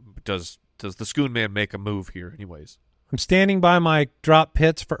does the Schoon man make a move here anyways? I'm standing by my drop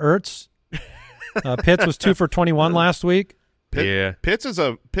Pitts for Ertz. Pitts was 2 for 21 last week. Pitts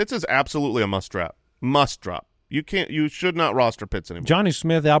is absolutely a must drop. Must drop. You should not roster Pitts anymore. Johnny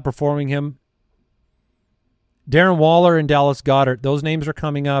Smith outperforming him. Darren Waller and Dallas Goedert, those names are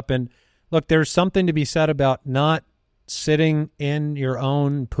coming up. And look, there's something to be said about not sitting in your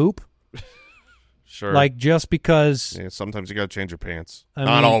own poop. Sure. Like just because. Yeah, sometimes you got to change your pants. I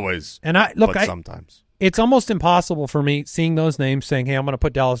Not mean, always. And but sometimes. It's almost impossible for me seeing those names saying, hey, I'm going to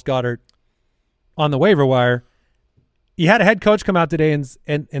put Dallas Goedert on the waiver wire. You had a head coach come out today, and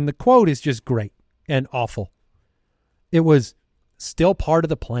the quote is just great and awful. It was still part of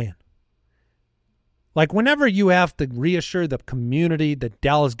the plan. Like whenever you have to reassure the community that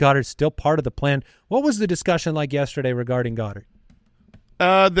Dallas Goedert's still part of the plan, what was the discussion like yesterday regarding Goedert?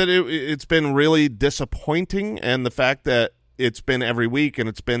 That it's been really disappointing, and the fact that it's been every week and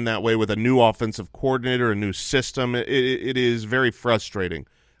it's been that way with a new offensive coordinator, a new system, it is very frustrating.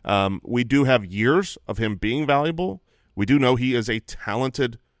 We do have years of him being valuable. We do know he is a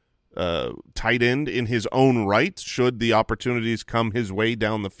talented tight end in his own right. Should the opportunities come his way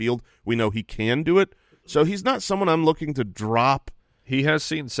down the field, we know he can do it. So he's not someone I'm looking to drop. He has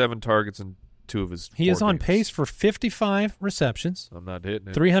seen 7 targets in 2 of his 4 He is on games. pace for 55 receptions. I'm not hitting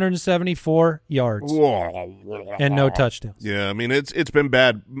it. 374 yards and no touchdowns. Yeah, I mean, it's been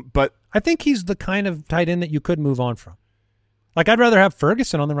bad, but I think he's the kind of tight end that you could move on from. Like, I'd rather have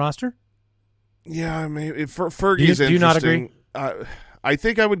Ferguson on the roster. yeah, I mean, Fergie's do you not agree? I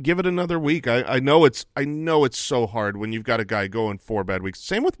think I would give it another week. I know it's so hard when you've got a guy going 4 bad weeks.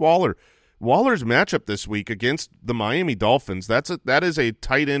 Same with Waller. Waller's matchup this week against the Miami Dolphins, that is a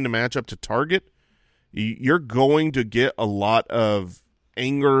tight end matchup to target. You're going to get a lot of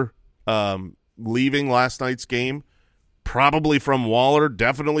anger leaving last night's game, probably from Waller,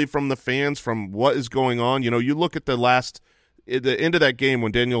 definitely from the fans, from what is going on. You know, you look at the end of that game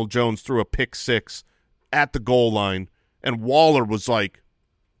when Daniel Jones threw a pick 6 at the goal line, and Waller was like,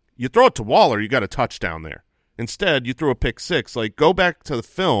 you throw it to Waller, you got a touchdown there. Instead, you threw a pick 6. Like, go back to the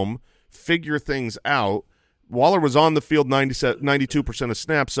film, figure things out. Waller was on the field 92% of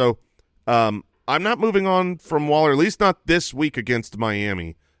snaps, so I'm not moving on from Waller, at least not this week against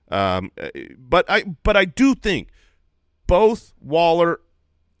Miami. But I do think both Waller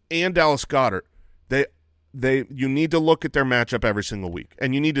and Dallas Goedert, you need to look at their matchup every single week,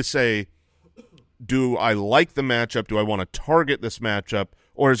 and you need to say, do I like the matchup? Do I want to target this matchup?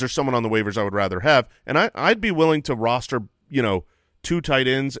 Or is there someone on the waivers I would rather have? And I'd be willing to roster, 2 tight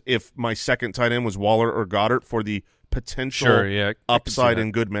ends if my second tight end was Waller or Goedert for the potential upside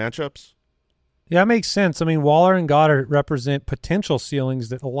in good matchups. Yeah, that makes sense. I mean, Waller and Goedert represent potential ceilings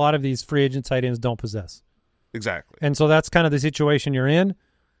that a lot of these free agent tight ends don't possess. Exactly. And so that's kind of the situation you're in.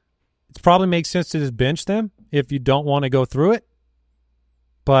 It probably makes sense to just bench them if you don't want to go through it.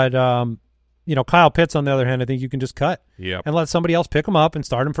 But, Kyle Pitts, on the other hand, I think you can just cut and let somebody else pick him up and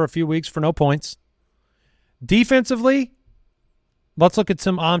start him for a few weeks for no points. Defensively, let's look at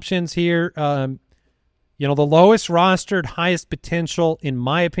some options here. The lowest rostered, highest potential, in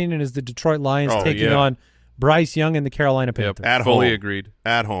my opinion, is the Detroit Lions taking on Bryce Young and the Carolina Panthers. At fully home. agreed.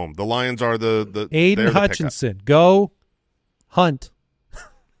 At home. The Lions are the Aiden Hutchinson. Go hunt.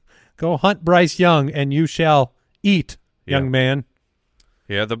 Go hunt Bryce Young, and you shall eat, young man.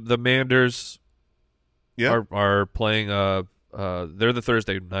 Yeah, the Manders are playing they're the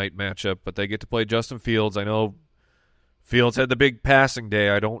Thursday night matchup, but they get to play Justin Fields. I know Fields had the big passing day.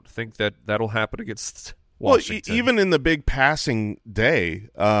 I don't think that'll happen against Washington. Well, even in the big passing day,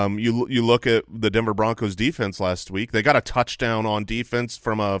 you look at the Denver Broncos defense last week. They got a touchdown on defense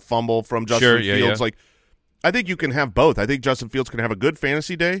from a fumble from Justin Fields. Yeah. Like, I think you can have both. I think Justin Fields can have a good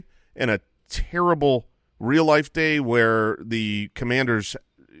fantasy day and a terrible real-life day where the Commanders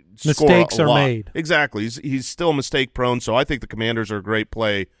mistakes score a are lot. made. Exactly. He's still mistake-prone, so I think the Commanders are a great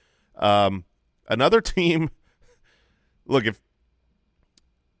play. Another team, look, if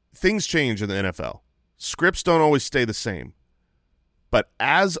things change in the NFL, scripts don't always stay the same. But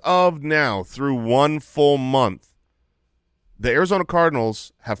as of now, through one full month, the Arizona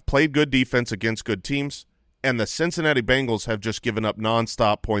Cardinals have played good defense against good teams, and the Cincinnati Bengals have just given up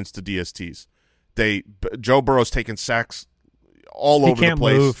nonstop points to DSTs. Joe Burrow's taken sacks all over the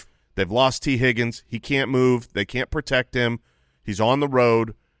place. Move. They've lost T. Higgins. He can't move. They can't protect him. He's on the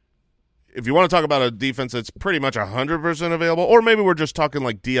road. If you want to talk about a defense that's pretty much 100% available, or maybe we're just talking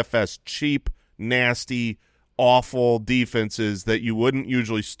like DFS, cheap, nasty, awful defenses that you wouldn't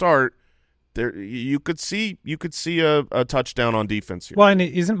usually start, there you could see a touchdown on defense here. Well, and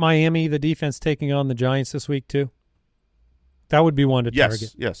isn't Miami the defense taking on the Giants this week too? That would be one to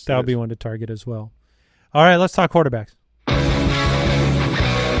target. Yes, that would be one to target as well. All right, let's talk quarterbacks.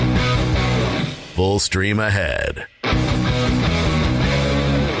 Full stream ahead.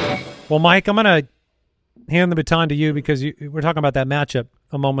 Well, Mike, I'm going to hand the baton to you because we're talking about that matchup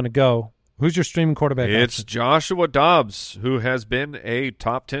a moment ago. Who's your streaming quarterback? It's option? Joshua Dobbs, who has been a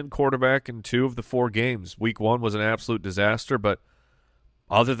top 10 quarterback in 2 of the 4 games. Week 1 was an absolute disaster, but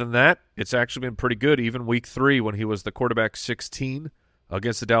other than that, it's actually been pretty good. Even week 3, when he was the quarterback 16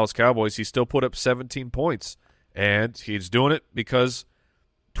 against the Dallas Cowboys, he still put up 17 points. And he's doing it because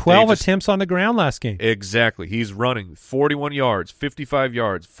 12 attempts on the ground last game. Exactly. He's running 41 yards, 55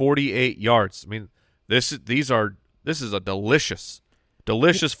 yards, 48 yards. I mean, this is a delicious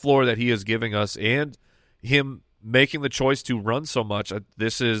floor that he is giving us, and him making the choice to run so much. It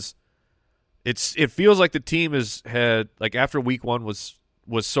feels like the team had after week 1 was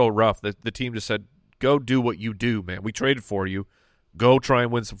so rough that the team just said, go do what you do, man. We traded for you. Go try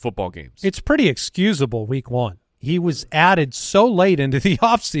and win some football games. It's pretty excusable week 1. He was added so late into the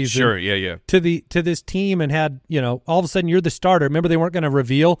offseason. Sure, yeah. To this team and had, all of a sudden you're the starter. Remember they weren't going to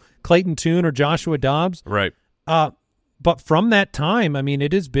reveal Clayton Tune or Joshua Dobbs? Right. But from that time, I mean,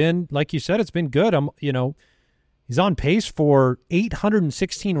 it has been, like you said, it's been good. He's on pace for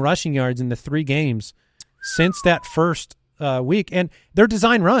 816 rushing yards in the 3 games since that first week. And they're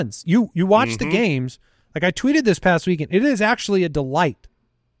design runs. You watch the games. Like I tweeted this past weekend, it is actually a delight.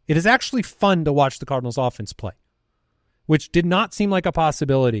 It is actually fun to watch the Cardinals offense play, which did not seem like a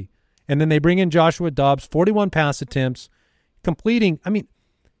possibility. And then they bring in Joshua Dobbs, 41 pass attempts,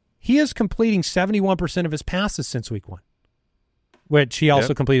 he is completing 71% of his passes since week 1, which he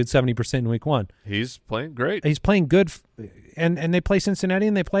also completed 70% in week 1. He's playing great. He's playing good, and they play Cincinnati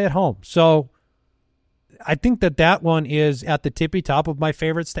and they play at home. So I think that one is at the tippy top of my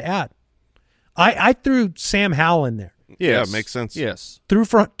favorites to add. I threw Sam Howell in there. Yes. Yeah, makes sense. Yes. Threw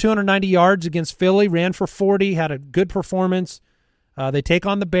for 290 yards against Philly, ran for 40, had a good performance. They take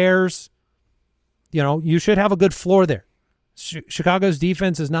on the Bears. You should have a good floor there. Chicago's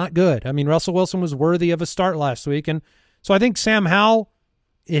defense is not good. I mean, Russell Wilson was worthy of a start last week. And so I think Sam Howell,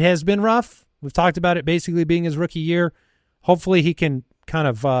 it has been rough. We've talked about it basically being his rookie year. Hopefully he can kind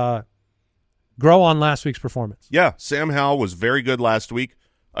of grow on last week's performance. Yeah, Sam Howell was very good last week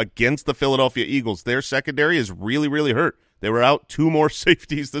against the Philadelphia Eagles. Their secondary is really, really hurt. They were out 2 more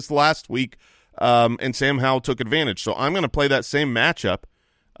safeties this last week, and Sam Howell took advantage. So I'm going to play that same matchup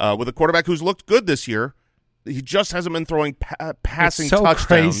with a quarterback who's looked good this year. He just hasn't been throwing passing touchdowns. It's so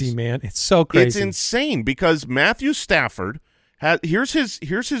crazy, man. It's so crazy. It's insane because Matthew Stafford here's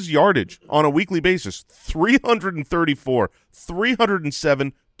his yardage on a weekly basis: 334,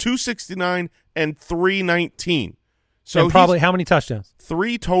 307, 269, and 319. So and probably how many touchdowns?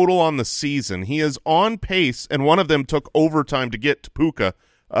 3 total on the season. He is on pace, and one of them took overtime to get to Puka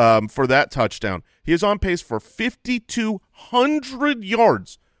for that touchdown. He is on pace for 5,200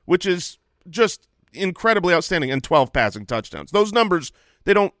 yards, which is just incredibly outstanding, and 12 passing touchdowns. Those numbers,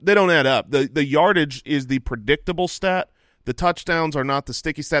 they don't add up. The yardage is the predictable stat. The touchdowns are not the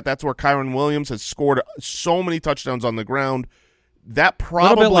sticky stat. That's where Kyron Williams has scored so many touchdowns on the ground. That probably a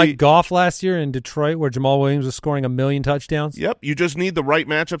little bit like Goff last year in Detroit, where Jamal Williams was scoring 1 million touchdowns. Yep, you just need the right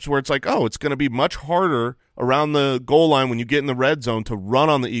matchups where it's like, it's going to be much harder around the goal line when you get in the red zone to run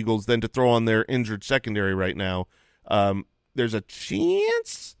on the Eagles than to throw on their injured secondary right now. There's a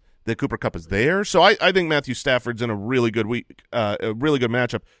chance that Cooper Kupp is there, so I think Matthew Stafford's in a really good week, a really good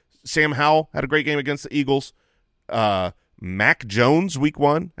matchup. Sam Howell had a great game against the Eagles. Mac Jones, week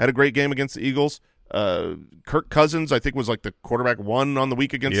 1, had a great game against the Eagles. Kirk Cousins, I think, was like the quarterback 1 on the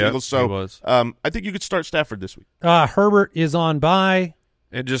week against the Eagles. So he was. I think you could start Stafford this week. Herbert is on bye.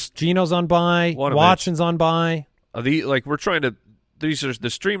 And just Geno's on bye. Watson's on bye. We're trying to. The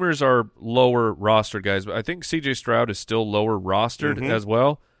streamers are lower rostered guys, but I think C.J. Stroud is still lower rostered as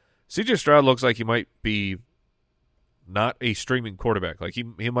well. C.J. Stroud looks like he might be not a streaming quarterback. Like he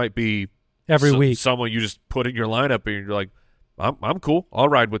might be every week someone you just put in your lineup and you're like, I'm cool. I'll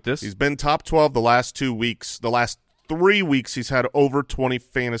ride with this. He's been top 12 the last 2 weeks. The last 3 weeks, he's had over 20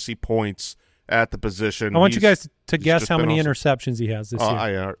 fantasy points at the position. I want you guys to guess how many interceptions he has this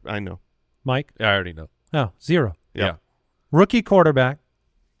year. I know. Mike? I already know. Oh, 0. Yeah. Rookie quarterback,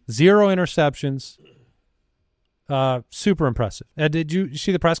 0 interceptions. Super impressive. Did you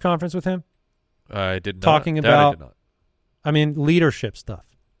see the press conference with him? I did not. Talking about, leadership stuff.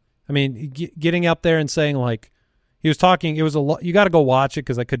 Getting up there and saying, like, he was talking. It was you got to go watch it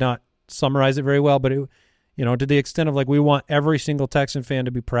because I could not summarize it very well. But to the extent of like we want every single Texan fan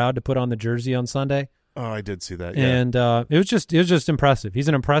to be proud to put on the jersey on Sunday. Oh, I did see that. Yeah. And it was just impressive. He's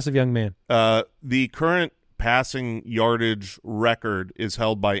an impressive young man. The current passing yardage record is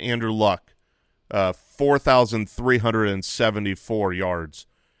held by Andrew Luck, 4,374 yards.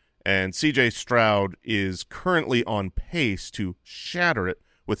 And C.J. Stroud is currently on pace to shatter it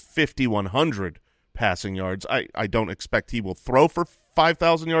with 5,100 passing yards. I don't expect he will throw for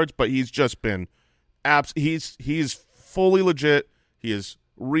 5,000 yards, but he's just been he's fully legit. He is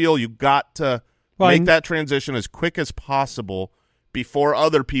real. You got to make that transition as quick as possible before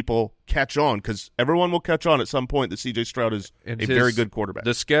other people catch on, because everyone will catch on at some point that C.J. Stroud is a very good quarterback.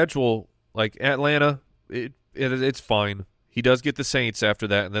 The schedule, like Atlanta, it's fine. He does get the Saints after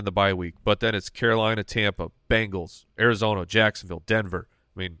that and then the bye week, but then it's Carolina, Tampa, Bengals, Arizona, Jacksonville, Denver.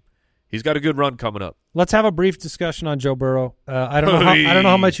 I mean, he's got a good run coming up. Let's have a brief discussion on Joe Burrow. I don't know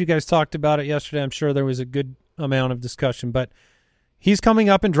how much you guys talked about it yesterday. I'm sure there was a good amount of discussion, but he's coming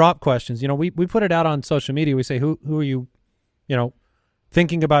up in drop questions. We put it out on social media. We say, who are you,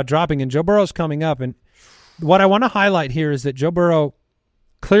 thinking about dropping? And Joe Burrow's coming up. And what I want to highlight here is that Joe Burrow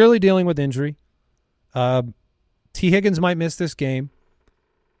clearly dealing with injury. T. Higgins might miss this game.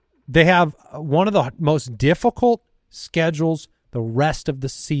 They have one of the most difficult schedules the rest of the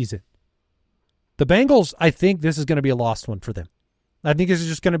season. The Bengals, I think this is going to be a lost one for them. I think this is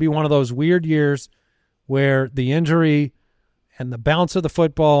just going to be one of those weird years where the injury and the bounce of the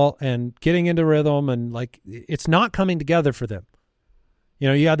football and getting into rhythm and it's not coming together for them.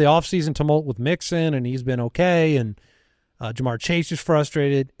 You had the offseason tumult with Mixon and he's been okay, and Jamar Chase is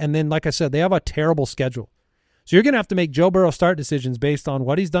frustrated. And then, like I said, they have a terrible schedule. So you're going to have to make Joe Burrow start decisions based on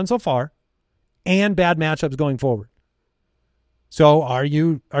what he's done so far and bad matchups going forward. So are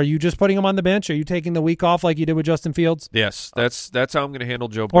you just putting him on the bench? Are you taking the week off like you did with Justin Fields? Yes, that's how I'm going to handle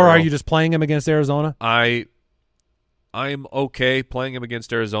Joe Burrow. Or are you just playing him against Arizona? I'm okay playing him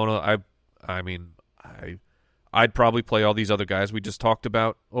against Arizona. I'd probably play all these other guys we just talked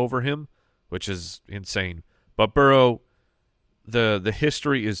about over him, which is insane. But Burrow, the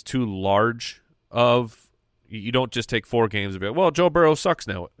history is too large of. You don't just take 4 games and be like, well, Joe Burrow sucks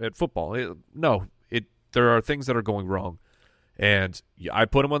now at football. There are things that are going wrong. And I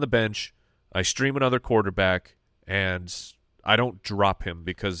put him on the bench. I stream another quarterback, and I don't drop him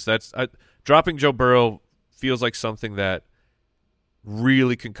because dropping Joe Burrow feels like something that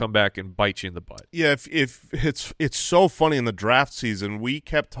really can come back and bite you in the butt. Yeah, if it's so funny in the draft season, we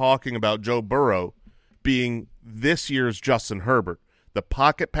kept talking about Joe Burrow being this year's Justin Herbert, the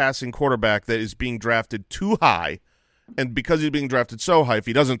pocket passing quarterback that is being drafted too high. And because he's being drafted so high, if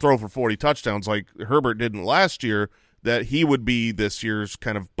he doesn't throw for 40 touchdowns like Herbert didn't last year, that he would be this year's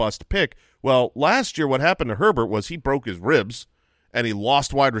kind of bust pick. Well, last year what happened to Herbert was he broke his ribs and he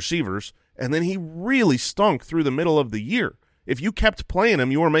lost wide receivers, and then he really stunk through the middle of the year. If you kept playing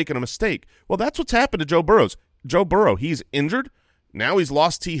him, you were making a mistake. Well, that's what's happened to Joe Burrow. He's injured. Now he's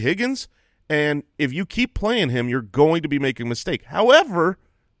lost T. Higgins. And if you keep playing him, you're going to be making a mistake. However,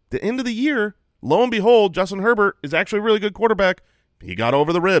 the end of the year, lo and behold, Justin Herbert is actually a really good quarterback. He got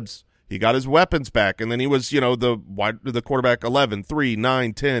over the ribs. He got his weapons back, and then he was, the quarterback 11, 3,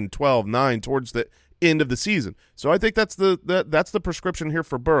 9, 10, 12, 9 towards the end of the season. So I think that's the prescription here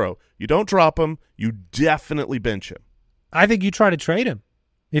for Burrow. You don't drop him. You definitely bench him. I think you try to trade him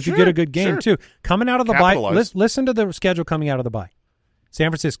if you get a good game, too. Coming out of the bye, listen to the schedule coming out of the bye.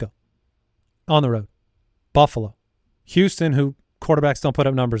 San Francisco, on the road. Buffalo. Houston, who quarterbacks don't put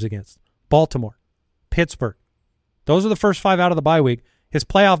up numbers against. Baltimore. Pittsburgh. Those are the first 5 out of the bye week. His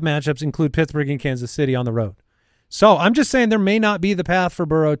playoff matchups include Pittsburgh and Kansas City on the road. So I'm just saying there may not be the path for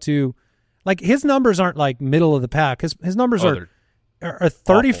Burrow to – his numbers aren't middle of the pack. His numbers are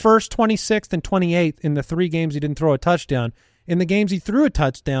 31st, 26th, and 28th in the 3 games he didn't throw a touchdown. In the games he threw a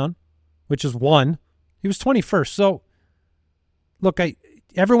touchdown, which is 1, he was 21st. So, look,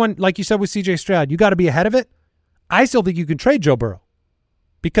 everyone, like you said with C.J. Stroud, you got to be ahead of it. I still think you can trade Joe Burrow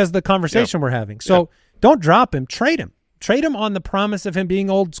because of the conversation we're having. So don't drop him. Trade him. Trade him on the promise of him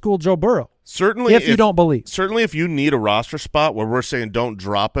being old school Joe Burrow. Certainly, if you don't believe. Certainly, if you need a roster spot where we're saying don't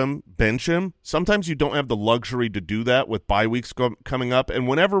drop him, bench him, sometimes you don't have the luxury to do that with bye weeks coming up. And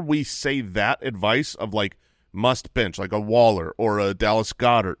whenever we say that advice of must bench, like a Waller or a Dallas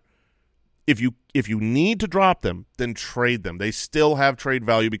Goedert, if you need to drop them, then trade them. They still have trade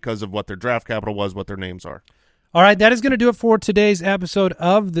value because of what their draft capital was, what their names are. All right, that is going to do it for today's episode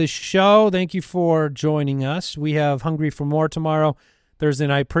of the show. Thank you for joining us. We have Hungry for More tomorrow, Thursday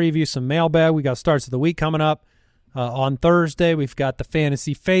night preview, some mailbag. We got starts of the week coming up on Thursday. We've got the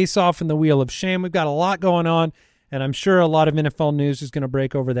fantasy face-off and the Wheel of Shame. We've got a lot going on, and I'm sure a lot of NFL news is going to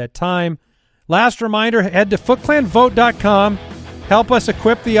break over that time. Last reminder, head to footclanvote.com. Help us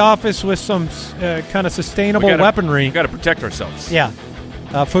equip the office with some kind of sustainable weaponry. We've got to protect ourselves. Yeah.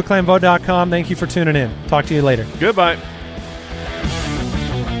 Footclanvote.com. Thank you for tuning in. Talk to you later. Goodbye.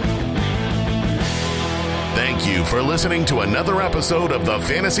 Thank you for listening to another episode of the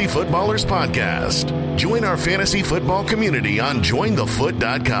Fantasy Footballers Podcast. Join our fantasy football community on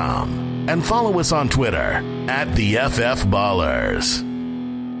jointhefoot.com and follow us on Twitter @TheFFBallers.